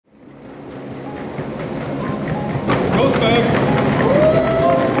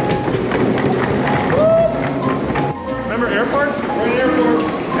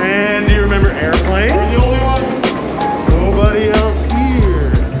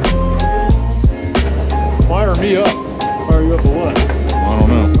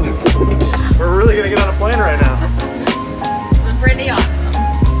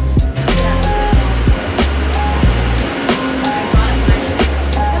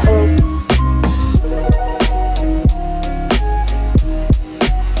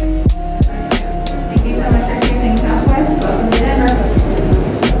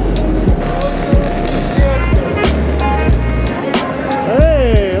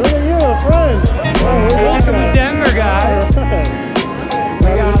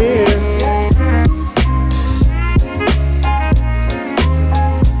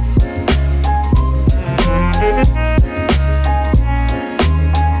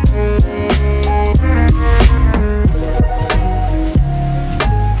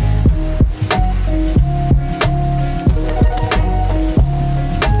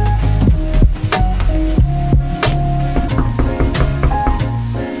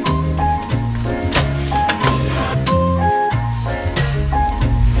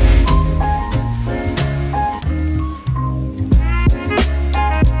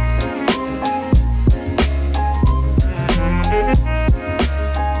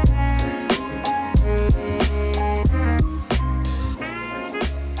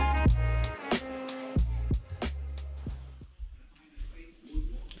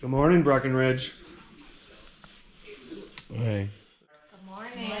morning, Breckenridge. Hey. Good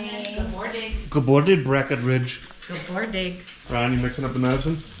morning. Good morning. Good morning, Breckenridge. Good morning. Ron, you mixing up the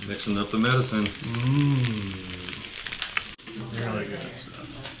medicine? Mixing up the medicine. Really good stuff.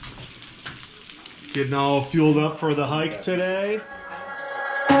 Getting all fueled up for the hike today.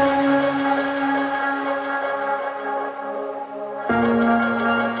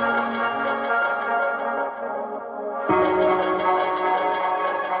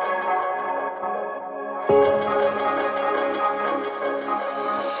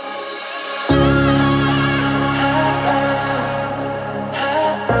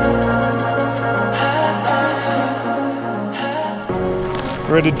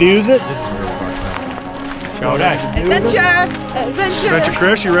 Ready to do's it? This is really hard. Show that. Adventure! Adventure! Adventure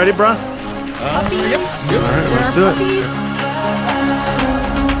Chris, you ready, bro? Yep. Alright, let's do it.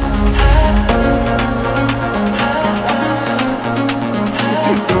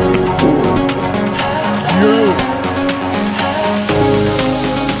 Yo!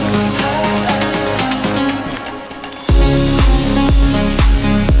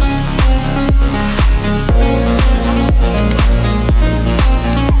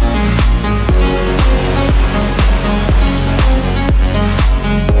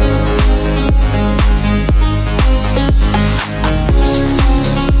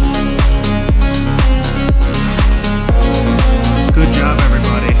 Good job,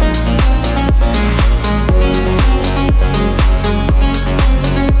 everybody.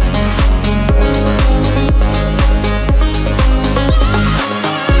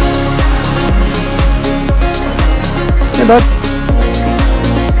 Hey, bud.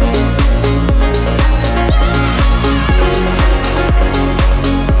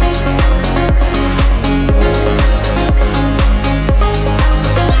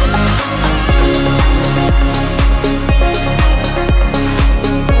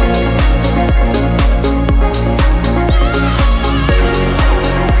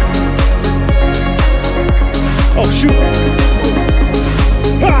 Oh, shoot.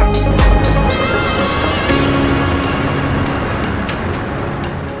 Ah!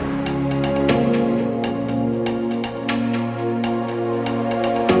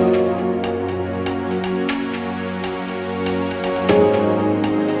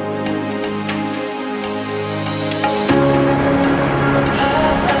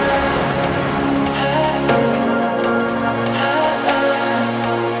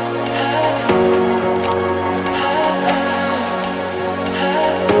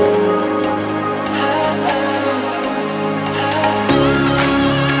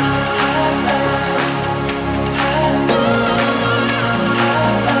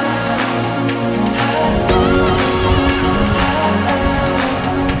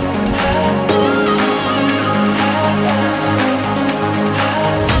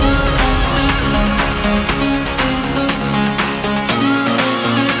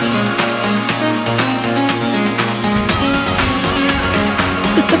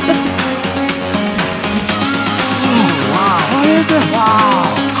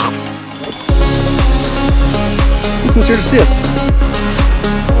 Who's here to see us?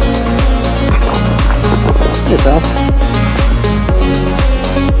 Hey, pal.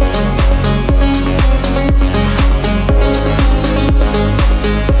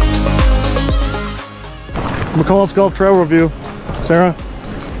 McCullough's Gulch Trail review. Sarah? I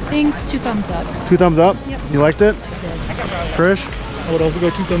think 2 thumbs up. 2 thumbs up? Yep. You liked it? I did. Trish? I would also go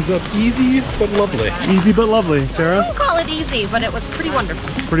 2 thumbs up. Easy but lovely. Easy but lovely. I Tara? wouldn't call it easy, but it was pretty wonderful.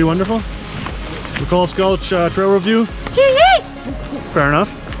 Pretty wonderful. McCullough's Gulch Trail review. Fair enough.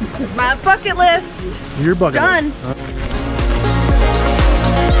 My bucket list. Your bucket Done. list.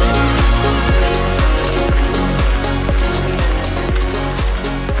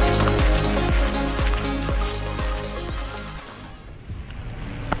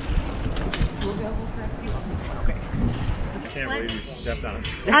 I can't believe you stepped on it.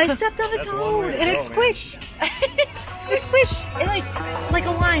 I stepped on a toad and it squished. It squished. It like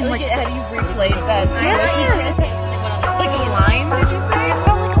a line. Like how do you replace that? Yes. Like a line, did you say? It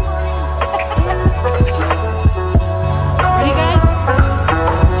felt like a line. Ready, guys?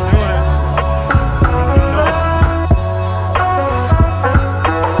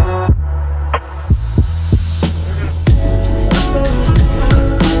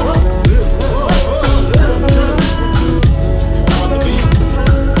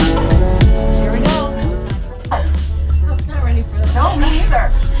 Here we go. I was not ready for that. No, me either.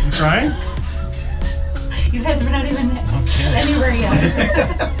 You trying? You guys are not even anywhere yet.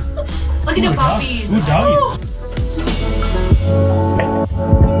 Look at the puppies. Ooh, doggy.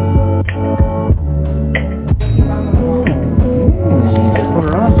 Put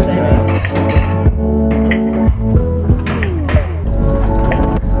her on.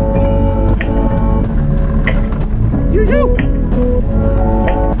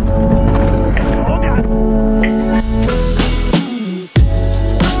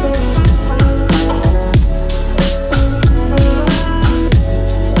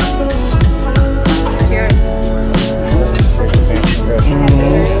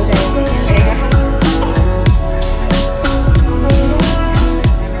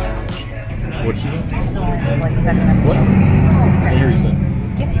 like second episode. What? I hear you said.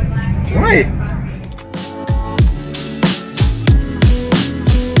 Why?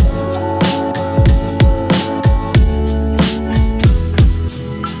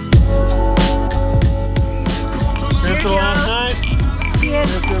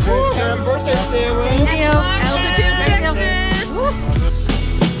 Birthday sandwich.